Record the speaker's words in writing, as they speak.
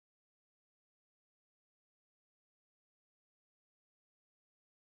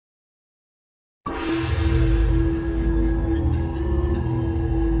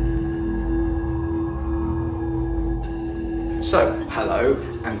So, hello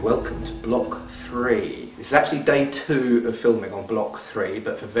and welcome to Block 3. This is actually day 2 of filming on Block 3,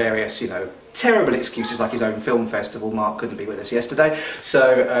 but for various, terrible excuses like his own film festival, Mark couldn't be with us yesterday.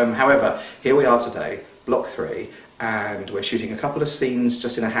 So, however, here we are today, Block 3, and we're shooting a couple of scenes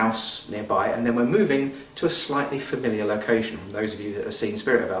just in a house nearby, and then we're moving to a slightly familiar location from those of you that have seen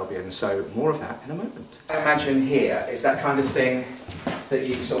Spirit of Albion, so more of that in a moment. I imagine here is that kind of thing that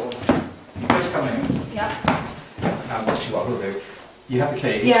you sort of just come in. Yeah. What we'll do, you have the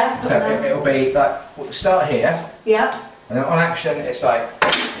keys, yeah, so it'll be like, we'll start here, yeah, and then on action it's like,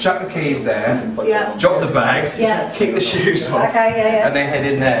 chuck the keys there, yeah, drop the bag, yeah, kick the shoes off, okay, yeah. And then head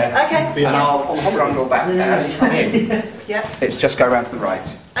in there, okay, and I'll rumble back, and as you come in, yeah, it's just go around to the right,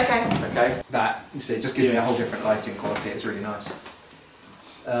 okay, that, you see, it just gives me a whole different lighting quality, it's really nice.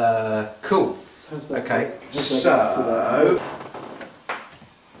 Cool, okay, so...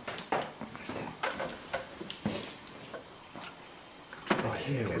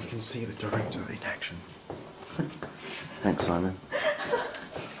 Here we can see the director in action. Thanks, Simon.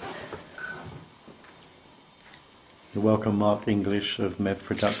 You're welcome, Mark English of Mev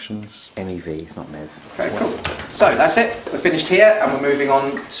Productions. MEV, it's not Mev. Okay, cool. So that's it. We're finished here, and we're moving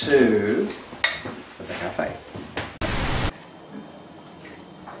on to the cafe.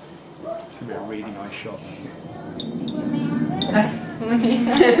 It's going to be a really nice shot.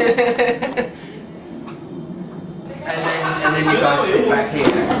 And then you guys sit back here,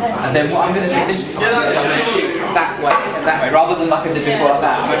 and then what I'm going to do this time is I'm going to shoot that way and that way, rather than like I did before like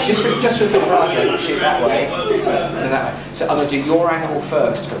that. I'm going to just for the radio, shoot that way and then that way. So I'm going to do your angle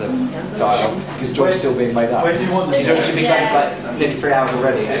first for the dialogue, because Joy's still being made up. Where do you want She's been going for like nearly 3 hours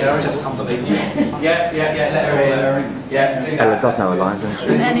already, and it's just unbelievable. Yeah, let her in. Yeah, do that. Ella does know her lines, doesn't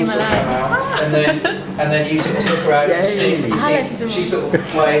she? Any my lines. And then you sort of look around and see, she sort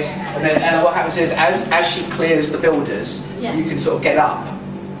of waits, and then Ella, what happens is as she clears the builders, you can sort of get up.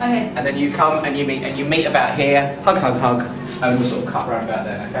 Okay. And then you come and you meet about here, hug, and we'll sort of cut round about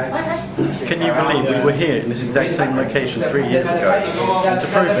then, okay? Can you believe we were here in this exact same location 3 years ago? And to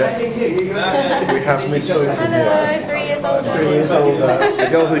prove it, we have Miss Sophie here. 3 years older. 3 years older. The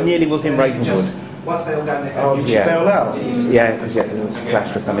girl who nearly was in Ravenwood. Once they all go in there. Oh, did she Yeah. bail out? Yeah, because there was a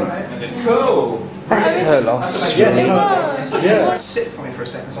clash or something. Cool! That's her loss. Yes. Yeah. Sit for me for a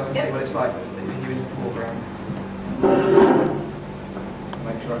second so I can see what it's like with you in the foreground.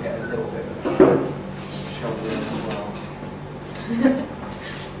 Make sure I get a little bit of shoulder in as well.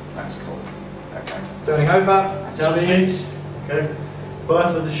 That's cool. Okay. Turning over. Sounds okay.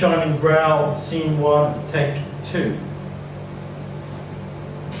 Birth of the Shining Brow, Scene 1, Take 2.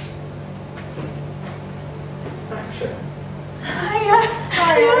 Action. Hiya.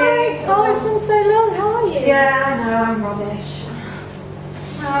 Hi. Oh, it's been so long. How are you? Yeah, I know, I'm rubbish.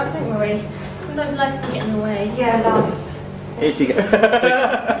 Oh, don't worry. Sometimes life can get in the way. Yeah, love. Here she goes.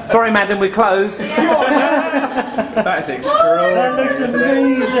 Sorry, madam, we're closed. That is extraordinary. That looks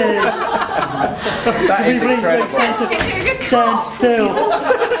amazing. That is incredible. Stand still.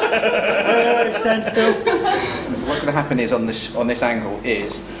 Stand still. So what's going to happen is on this angle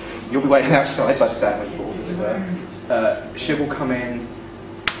is you'll be waiting outside by the sandwich board, as it were. Shiv will come in,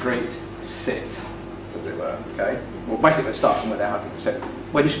 greet, sit, as it were. Okay. Well, basically, we'll start from where they're having to sit.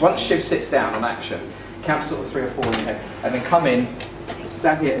 Once Shiv sits down on action, count sort of 3 or 4 in your head, and then come in,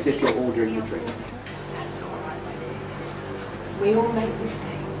 stand here as if you're ordering your drink. That's alright. We all make mistakes.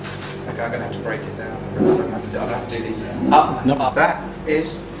 Okay, I'm going to have to break it down. I'm going to have to do the up. No. That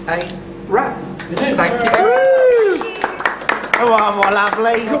is a wrap. Is it? Thank you very much. Come on, my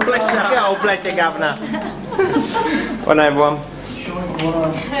lovely. God bless you. God bless you, Governor. Well, no, everyone.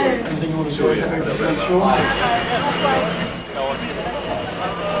 Anything you want to say? Sure.